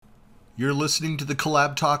You're listening to the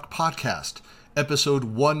Collab Talk podcast, episode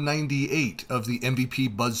 198 of the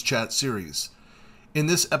MVPbuzzChat series. In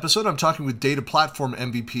this episode, I'm talking with data platform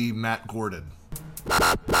MVP Matt Gordon.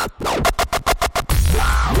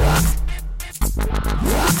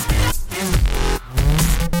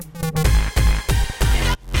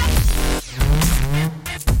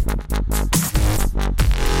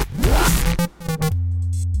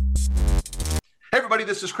 Hey everybody,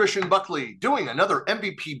 this is Christian Buckley doing another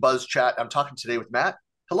MVP Buzz Chat. I'm talking today with Matt.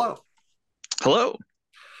 Hello. Hello.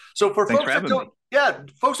 So for Thanks folks for that having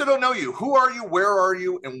me. folks that don't know you, who are you, where are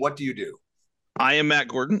you, and what do you do? I am Matt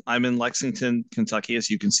Gordon. I'm in Lexington, Kentucky, as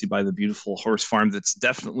you can see by the beautiful horse farm that's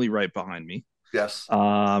definitely right behind me. Yes.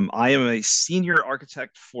 I am a senior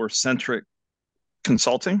architect for Centric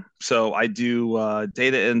Consulting. So I do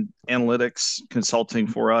data and analytics consulting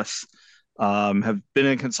for us. Have been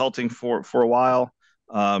in consulting for a while,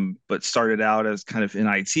 but started out as kind of in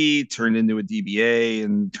IT, turned into a DBA,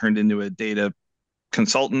 and turned into a data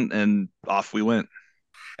consultant, and off we went.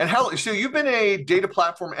 And so you've been a data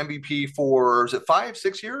platform MVP for, is it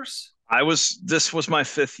 5-6 years? This was my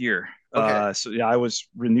fifth year. Okay. So yeah, I was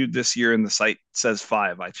renewed this year and the site says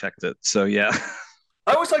 5. I checked it. So yeah.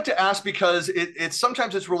 I always like to ask because it's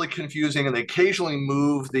sometimes it's really confusing and they occasionally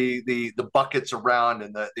move the buckets around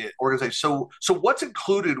in the organization. So what's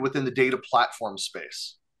included within the data platform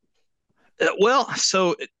space?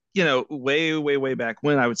 Way back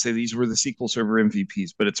when, I would say these were the SQL Server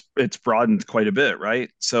MVPs, but it's broadened quite a bit, right?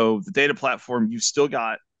 So the data platform, you've still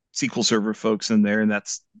got SQL Server folks in there, and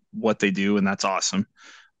that's what they do, and that's awesome.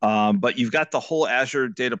 But you've got the whole Azure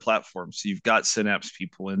data platform. So you've got Synapse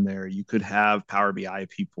people in there. You could have Power BI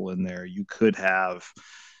people in there. You could have,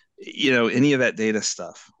 any of that data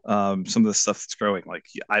stuff. Some of the stuff that's growing. Like,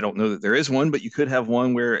 I don't know that there is one, but you could have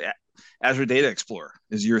one where Azure Data Explorer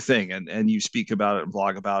is your thing, and you speak about it and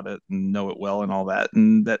blog about it and know it well and all that,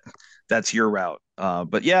 and that's your route.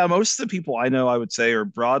 But yeah, most of the people I know, I would say, are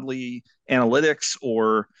broadly analytics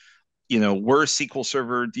or were SQL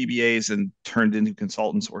Server DBAs and turned into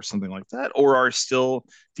consultants or something like that, or are still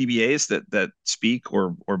DBAs that speak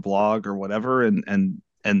or blog or whatever, and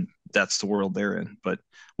that's the world they're in. But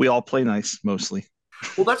we all play nice mostly.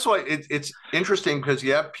 Well, that's why it's interesting because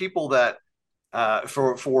you have people that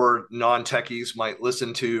for non-techies might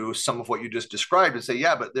listen to some of what you just described and say,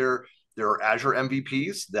 yeah, but there are Azure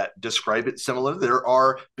MVPs that describe it similar. There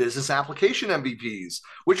are business application MVPs,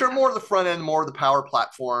 which are more of the front end, more of the power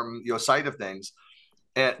platform, side of things.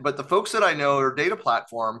 But the folks that I know are data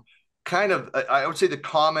platform, kind of, I would say the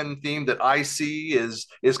common theme that I see is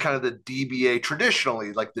kind of the DBA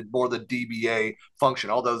traditionally, like the DBA function,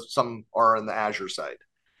 although some are on the Azure side.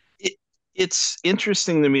 It's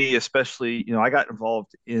interesting to me, especially, I got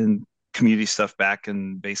involved in community stuff back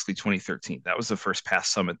in basically 2013. That was the first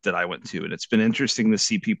past summit that I went to. And it's been interesting to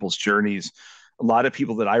see people's journeys. A lot of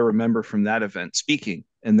people that I remember from that event speaking,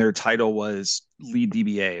 and their title was lead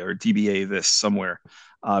DBA or DBA this somewhere,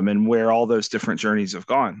 and where all those different journeys have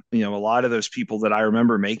gone. A lot of those people that I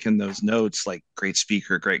remember making those notes, like great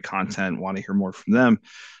speaker, great content, want to hear more from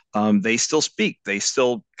them. They still speak, they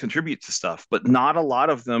still contribute to stuff, but not a lot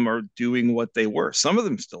of them are doing what they were. Some of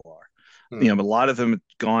them still are. But a lot of them have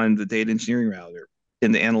gone the data engineering route or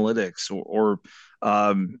in the analytics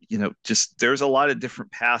just there's a lot of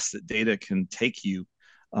different paths that data can take you.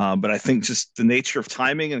 But I think just the nature of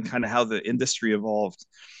timing and kind of how the industry evolved,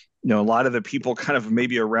 a lot of the people kind of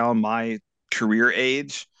maybe around my career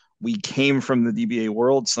age, we came from the DBA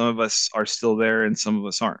world. Some of us are still there and some of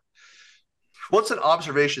us aren't. Well, it's an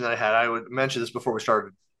observation that I had. I would mention this before we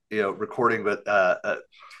started, recording, but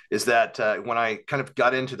is that when I kind of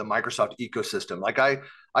got into the Microsoft ecosystem, like I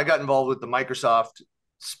got involved with the Microsoft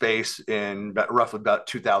space in roughly about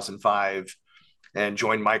 2005 and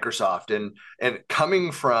joined Microsoft. And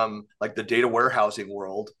coming from like the data warehousing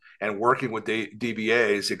world and working with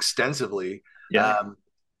DBAs extensively,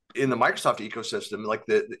 in the Microsoft ecosystem, like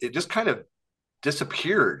it just kind of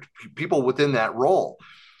disappeared, people within that role.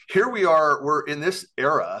 Here we are, we're in this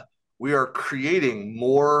era, we are creating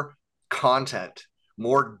more content,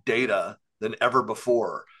 more data than ever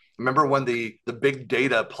before. Remember when the big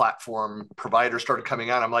data platform providers started coming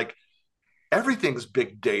out, I'm like, everything's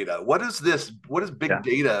big data. What is this? What does big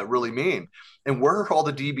data really mean? And where are all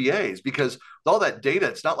the DBAs? Because with all that data,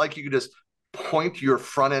 it's not like you could just point your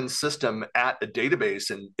front end system at a database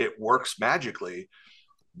and it works magically.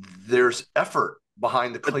 There's effort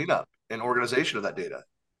behind the cleanup and organization of that data.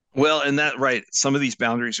 Well, and right. Some of these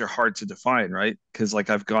boundaries are hard to define, right? Because like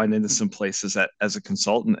I've gone into some places that as a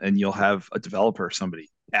consultant and you'll have a developer, somebody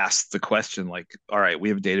ask the question like, all right, we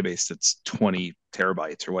have a database that's 20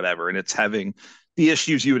 terabytes or whatever, and it's having the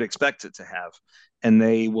issues you would expect it to have. And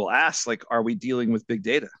they will ask, like, are we dealing with big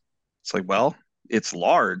data? It's like, well, it's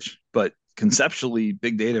large, but conceptually,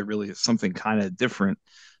 big data really is something kind of different.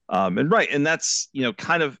 And right, and that's,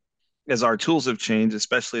 kind of as our tools have changed,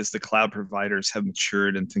 especially as the cloud providers have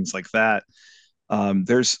matured and things like that. I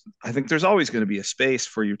think there's always going to be a space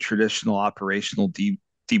for your traditional operational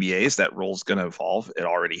DBAs. That role is going to evolve. It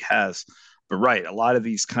already has. But right, a lot of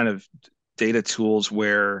these kind of data tools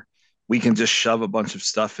where we can just shove a bunch of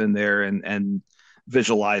stuff in there and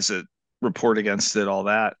visualize it, report against it, all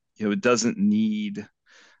that. It doesn't need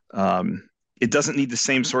the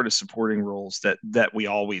same sort of supporting roles that we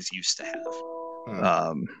always used to have.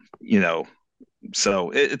 Hmm. You know,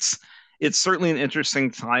 so it's certainly an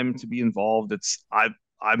interesting time to be involved.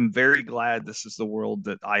 I'm very glad this is the world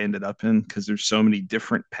that I ended up in because there's so many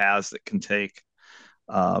different paths that can take.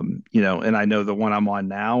 And I know the one I'm on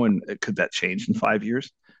now, and could that change in 5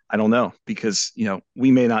 years? I don't know because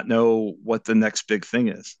we may not know what the next big thing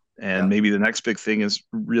is, and Yeah. maybe the next big thing is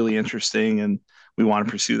really interesting, and we want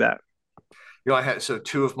to pursue that. I had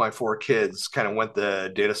two of my four kids kind of went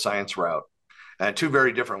the data science route, and two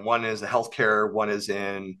very different. One is the healthcare, one is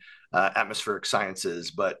in atmospheric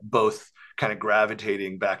sciences, but both kind of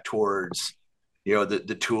gravitating back towards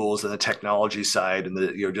the tools and the technology side and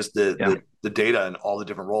the just Yeah. the data and all the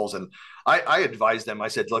different roles. And I advised them. I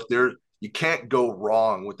said, look, you can't go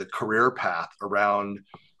wrong with the career path around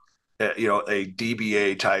a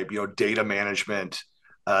DBA type, data management,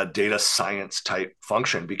 data science type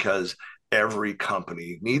function because every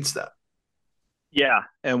company needs that. Yeah,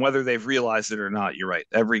 and whether they've realized it or not, you're right.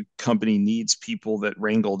 Every company needs people that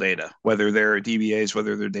wrangle data, whether they're DBAs,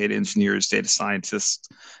 whether they're data engineers, data scientists,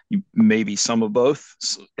 maybe some of both,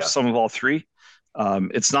 Yeah. some of all three.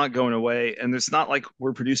 It's not going away, and it's not like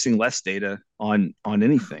we're producing less data on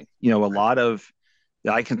anything. A lot of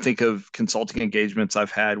I can think of consulting engagements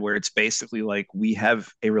I've had where it's basically like we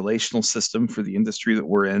have a relational system for the industry that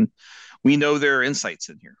we're in. We know there are insights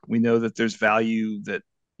in here. We know that there's value that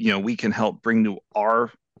we can help bring to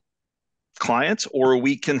our clients, or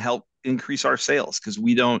we can help increase our sales because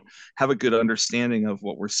we don't have a good understanding of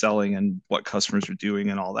what we're selling and what customers are doing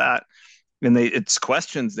and all that. And it's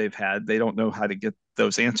questions they've had. They don't know how to get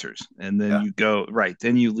those answers. And then Yeah. you go, right,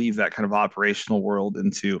 then you leave that kind of operational world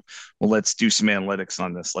into, well, let's do some analytics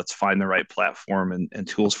on this. Let's find the right platform and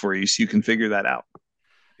tools for you so you can figure that out.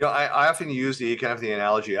 I often use the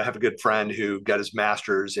analogy. I have a good friend who got his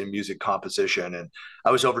master's in music composition, and I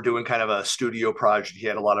was over doing kind of a studio project. He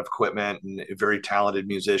had a lot of equipment and a very talented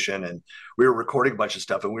musician, and we were recording a bunch of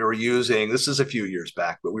stuff. And we were using, this is a few years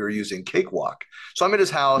back, but we were using Cakewalk. So I'm at his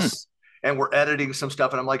Hmm. house and we're editing some stuff,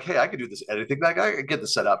 and I'm like, hey, I could do this editing. Like, I could get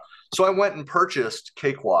this set up. So I went and purchased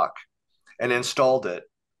Cakewalk and installed it,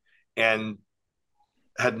 and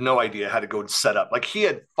had no idea how to go set up. Like he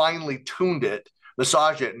had finally tuned it,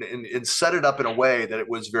 massage it, and set it up in a way that it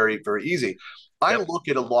was very, very easy. I Yep. look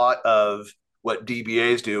at a lot of what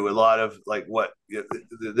DBAs do, a lot of like what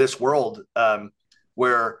this world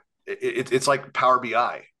where it's like Power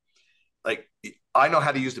BI. Like I know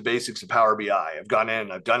how to use the basics of Power BI. I've gone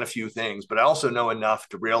in, I've done a few things, but I also know enough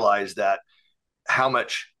to realize that how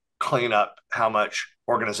much cleanup, how much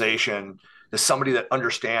organization is somebody that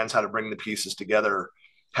understands how to bring the pieces together,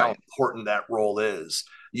 how Right. important that role is.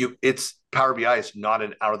 It's Power BI is not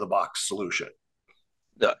an out of the box solution.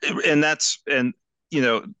 Uh, and you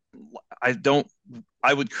know, I don't.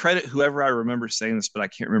 I would credit whoever I remember saying this, but I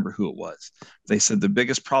can't remember who it was. They said the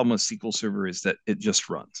biggest problem with SQL Server is that it just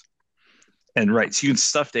runs. And right, so you can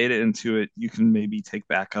stuff data into it. You can maybe take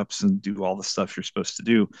backups and do all the stuff you're supposed to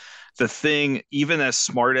do. The thing, even as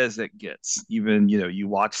smart as it gets, even you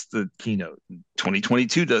watch the keynote.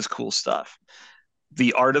 2022 does cool stuff.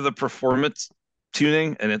 The art of the performance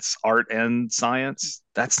tuning, and it's art and science,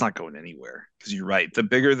 that's not going anywhere because you're right. The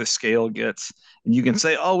bigger the scale gets, and you can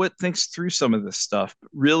say, oh, it thinks through some of this stuff.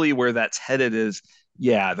 But really, where that's headed is,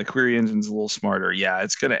 yeah, the query engine's a little smarter. Yeah,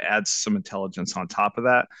 it's going to add some intelligence on top of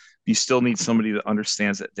that. You still need somebody that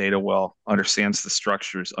understands that data well, understands the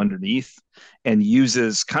structures underneath, and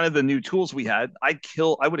uses kind of the new tools we had. I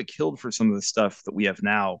would have killed for some of the stuff that we have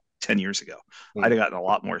now 10 years ago. I'd Mm. have gotten a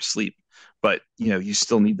lot more sleep. But you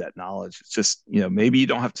still need that knowledge. It's just, maybe you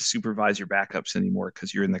don't have to supervise your backups anymore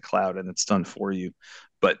because you're in the cloud and it's done for you.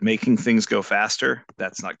 But making things go faster,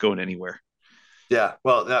 that's not going anywhere. Yeah.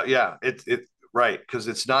 Well, yeah, it right because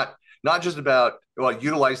it's not just about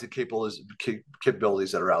utilize the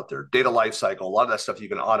capabilities that are out there. Data lifecycle, a lot of that stuff you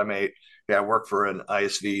can automate. Yeah, I work for an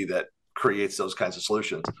ISV that creates those kinds of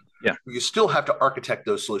solutions. Yeah. You still have to architect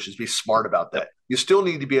those solutions, be smart about Yep. that. You still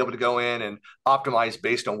need to be able to go in and optimize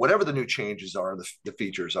based on whatever the new changes are, the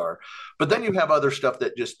features are. But then you have other stuff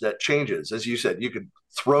that changes. As you said, you could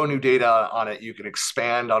throw new data on it, you can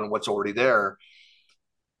expand on what's already there,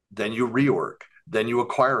 then you reorg, then you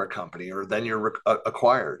acquire a company, or then you're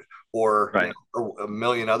acquired, or, Right. or a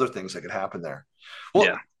million other things that could happen there. Well,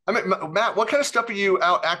 Yeah. I mean, Matt, what kind of stuff are you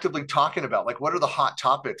out actively talking about? Like, what are the hot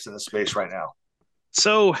topics in the space right now?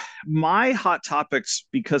 So my hot topics,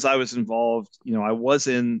 because I was involved, I was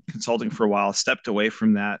in consulting for a while, stepped away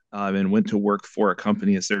from that, and went to work for a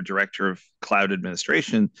company as their director of cloud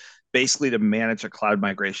administration, basically to manage a cloud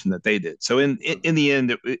migration that they did. So in the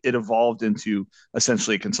end, it evolved into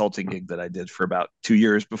essentially a consulting gig that I did for about 2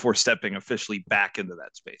 years before stepping officially back into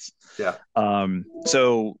that space. Yeah.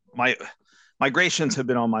 So my migrations have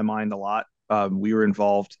been on my mind a lot. We were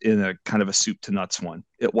involved in a kind of a soup to nuts one.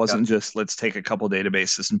 It wasn't just let's take a couple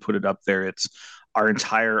databases and put it up there. It's our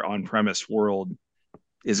entire on-premise world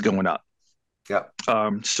is going up. Yeah.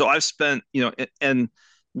 So I've spent, and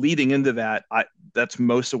leading into that, that's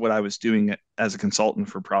most of what I was doing as a consultant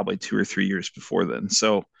for probably 2 or 3 years before then.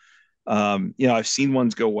 So, I've seen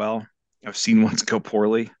ones go well. I've seen ones go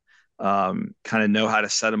poorly. Kind of know how to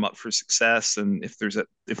set them up for success, and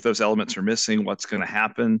if those elements are missing, what's going to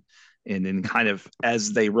happen. And then kind of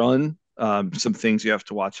as they run, some things you have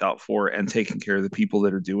to watch out for, and taking care of the people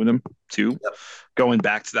that are doing them too. Yep. Going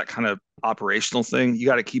back to that kind of operational thing, you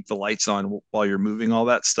got to keep the lights on while you're moving all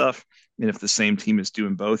that stuff. And if the same team is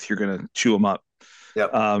doing both, you're going to chew them up.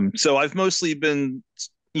 Yep. So I've mostly been,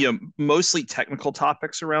 mostly technical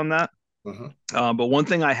topics around that. Mm-hmm. But one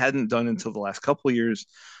thing I hadn't done until the last couple of years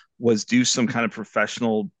was do some kind of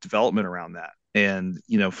professional development around that. And,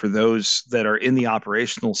 for those that are in the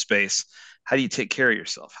operational space, how do you take care of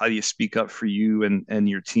yourself? How do you speak up for you and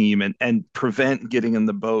your team, and prevent getting in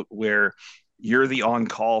the boat where you're the on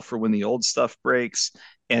call for when the old stuff breaks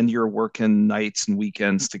and you're working nights and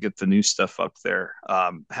weekends to get the new stuff up there?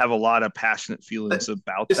 Have a lot of passionate feelings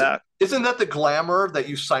about that. Isn't that the glamour that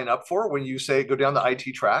you sign up for when you say go down the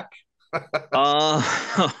IT track?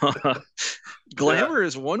 Glamour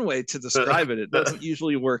is one way to describe it. It doesn't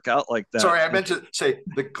usually work out like that. Sorry, I meant to say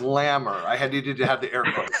the glamour. I had needed to have the air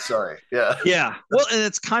quotes. Sorry. Yeah. Yeah. Well, and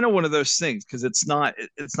it's kind of one of those things because it's not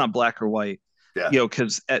black or white. Yeah.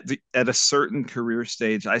 Because at a certain career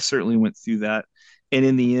stage, I certainly went through that, and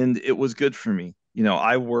in the end, it was good for me.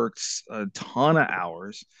 I worked a ton of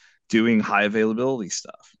hours doing high availability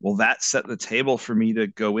stuff. Well, that set the table for me to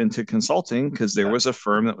go into consulting because there was a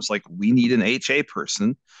firm that was like, we need an HA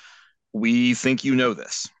person. We think you know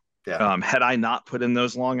this. Yeah. Had I not put in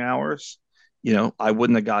those long hours, I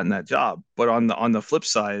wouldn't have gotten that job. But on the flip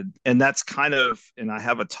side, and that's kind of, and I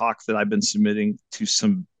have a talk that I've been submitting to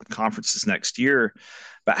some conferences next year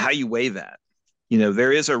about how you weigh that.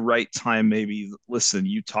 There is a right time. Maybe listen,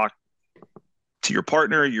 you talk to your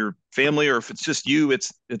partner, your family, or if it's just you,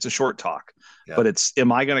 it's a short talk. Yeah. But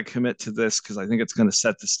am I going to commit to this because I think it's going to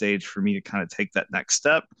set the stage for me to kind of take that next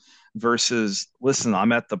step, versus listen,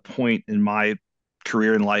 I'm at the point in my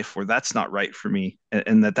career in life where that's not right for me,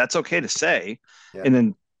 and that's okay to say. Yeah. And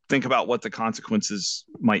then think about what the consequences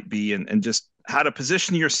might be, and just how to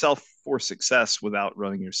position yourself for success without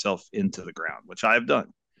running yourself into the ground, which I've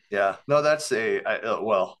done. Yeah, no, that's I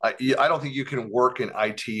don't think you can work in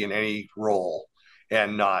IT in any role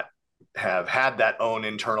and not have had that own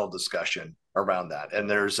internal discussion around that. And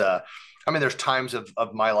there's times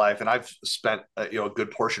of my life, and I've spent a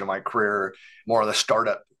good portion of my career more on the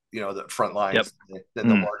startup, the front lines than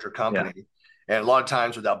the larger company. Yeah. And a lot of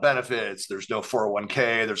times without benefits, there's no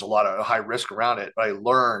 401k, there's a lot of high risk around it. But I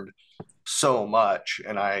learned so much,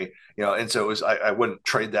 and and so it was, I wouldn't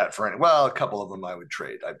trade that for a couple of them I would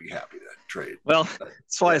trade. I'd be happy to trade. Well,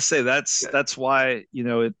 that's why I say that's why,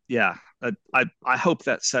 I hope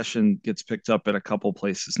that session gets picked up at a couple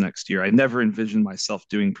places next year. I never envisioned myself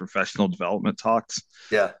doing professional development talks.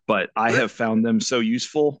 Yeah. But I have found them so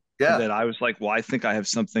useful that I was like, well, I think I have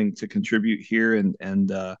something to contribute here. And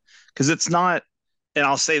because it's not, and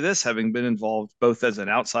I'll say this, having been involved both as an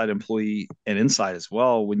outside employee and inside as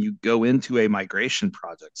well, when you go into a migration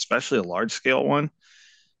project, especially a large scale one,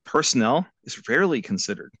 personnel is rarely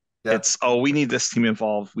considered. Yeah. It's, we need this team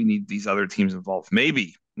involved, we need these other teams involved.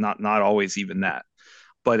 Maybe not always even that,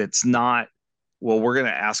 but it's not, well, we're going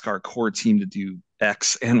to ask our core team to do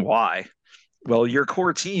X and Y. Well, your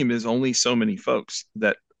core team is only so many folks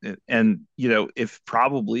that, and if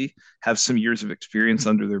probably have some years of experience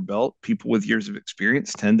under their belt. People with years of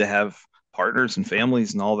experience tend to have partners and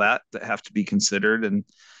families and all that have to be considered. And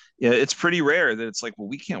Yeah, it's pretty rare that it's like, well,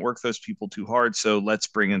 we can't work those people too hard, so let's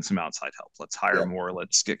bring in some outside help. Let's hire Yeah. more.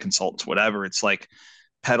 Let's get consultants, whatever. It's like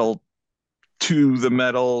pedal to the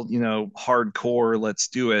metal, hardcore. Let's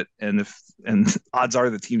do it. And odds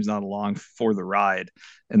are the team's not along for the ride,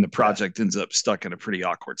 and the project ends up stuck in a pretty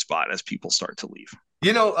awkward spot as people start to leave.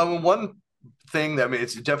 One thing that, I mean,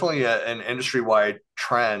 it's definitely an industry-wide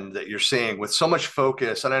trend that you're seeing with so much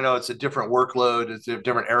focus. And I know it's a different workload, it's a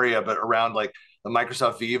different area, but around like the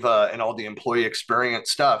Microsoft Viva and all the employee experience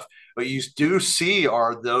stuff. But you do see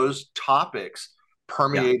are those topics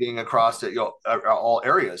permeating across all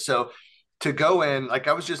areas. So to go in, like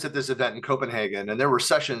I was just at this event in Copenhagen, and there were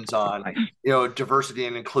sessions on, diversity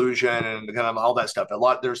and inclusion and kind of all that stuff.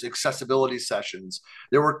 There's accessibility sessions.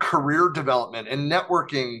 There were career development and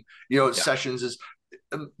networking, sessions is,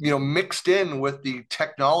 mixed in with the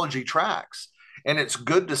technology tracks. And it's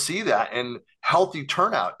good to see that and healthy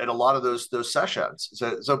turnout at a lot of those sessions.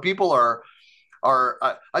 So people are,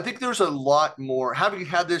 I think there's a lot more, having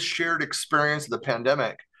had this shared experience of the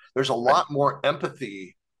pandemic, there's a lot more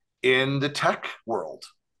empathy in the tech world.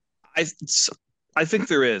 I think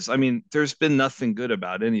there is. I mean, there's been nothing good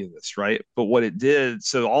about any of this, right? But what it did,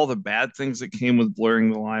 so all the bad things that came with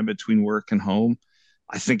blurring the line between work and home,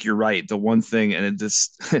 I think you're right. The one thing, and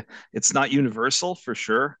it's not universal for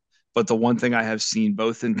sure, but the one thing I have seen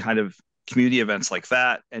both in kind of community events like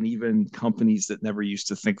that and even companies that never used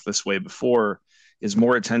to think this way before is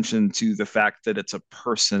more attention to the fact that it's a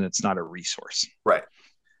person, it's not a resource. Right.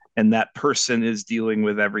 And that person is dealing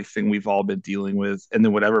with everything we've all been dealing with. And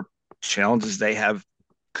then whatever challenges they have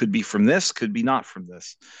could be from this, could be not from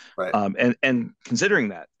this. Right. And considering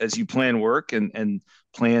that as you plan work and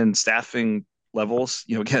plan staffing levels,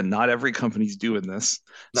 again, not every company's doing this.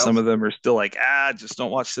 No. Some of them are still like, just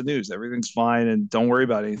don't watch the news. Everything's fine and don't worry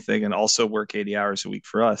about anything. And also work 80 hours a week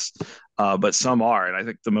for us. But some are. And I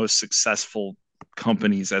think the most successful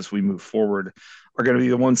companies as we move forward are going to be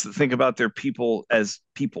the ones that think about their people as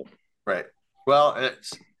people. Right. Well,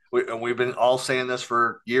 we've been all saying this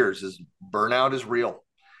for years: is burnout is real,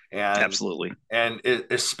 and absolutely, and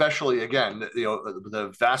especially again,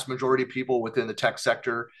 the vast majority of people within the tech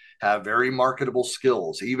sector have very marketable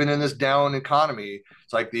skills. Even in this down economy,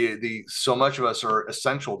 it's like the so much of us are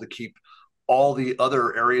essential to keep all the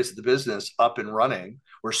other areas of the business up and running.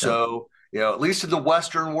 We're so. At least in the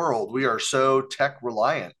Western world, we are so tech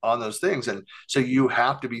reliant on those things. And so you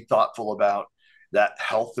have to be thoughtful about that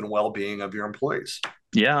health and well-being of your employees.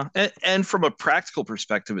 Yeah. And from a practical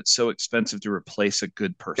perspective, it's so expensive to replace a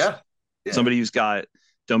good person. Yeah. Somebody who's got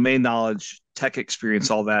domain knowledge, tech experience,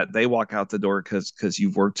 all that, they walk out the door because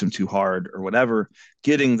you've worked them too hard or whatever.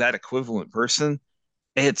 Getting that equivalent person,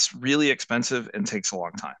 it's really expensive and takes a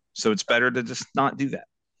long time. So it's better to just not do that.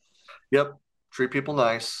 Yep. Treat people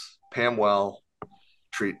nice. Pay them well,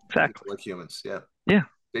 treat people like humans. Yeah. Yeah.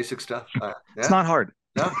 Basic stuff. Yeah. It's not hard.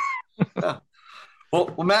 No. Yeah.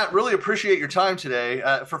 Well, Matt, really appreciate your time today.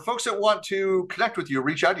 For folks that want to connect with you,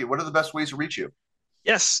 reach out to you, what are the best ways to reach you?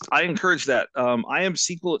 Yes, I encourage that. I am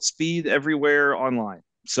SQL at Speed everywhere online.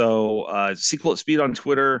 So SQL at Speed on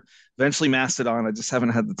Twitter, eventually Mastodon. I just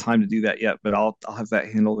haven't had the time to do that yet, but I'll have that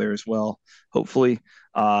handle there as well, hopefully.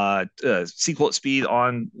 SQL at Speed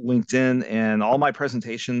on LinkedIn, and all my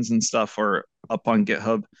presentations and stuff are up on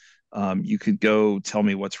GitHub. You could go tell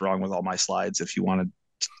me what's wrong with all my slides if you want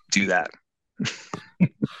to do that.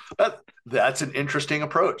 That's an interesting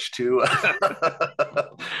approach to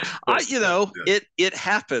it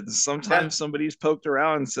happens sometimes. Somebody's poked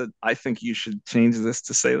around and said, I think you should change this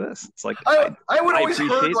to say this. It's like I would always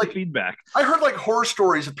heard like feedback. I heard like horror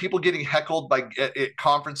stories of people getting heckled by at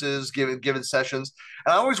conferences, given sessions,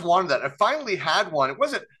 and I always wanted that. I finally had one. It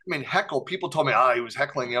wasn't, heckle. People told me, he was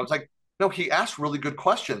heckling. I was like, no, he asked really good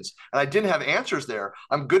questions, and I didn't have answers there.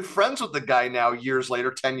 I'm good friends with the guy now,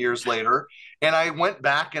 10 years later, and I went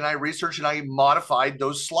back and I researched and I modified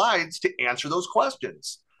those slides to answer those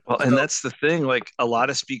questions. Well, and that's the thing. Like a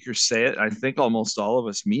lot of speakers say it. I think almost all of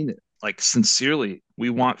us mean it. Like sincerely,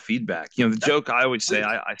 we want feedback. The joke I always say,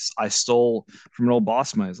 I stole from an old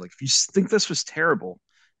boss of mine is like, if you think this was terrible,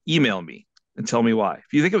 email me and tell me why.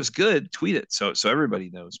 If you think it was good, tweet it so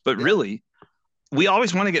everybody knows. But really, we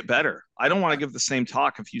always want to get better. I don't want to give the same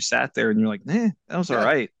talk if you sat there and you're like, that was all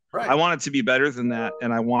right. Right. I want it to be better than that.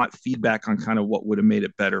 And I want feedback on kind of what would have made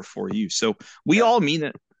it better for you. So we all mean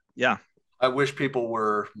it. Yeah. I wish people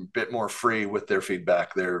were a bit more free with their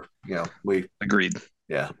feedback there. We agreed.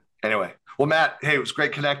 Yeah. Anyway. Well, Matt, hey, it was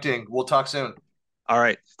great connecting. We'll talk soon. All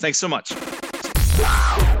right. Thanks so much.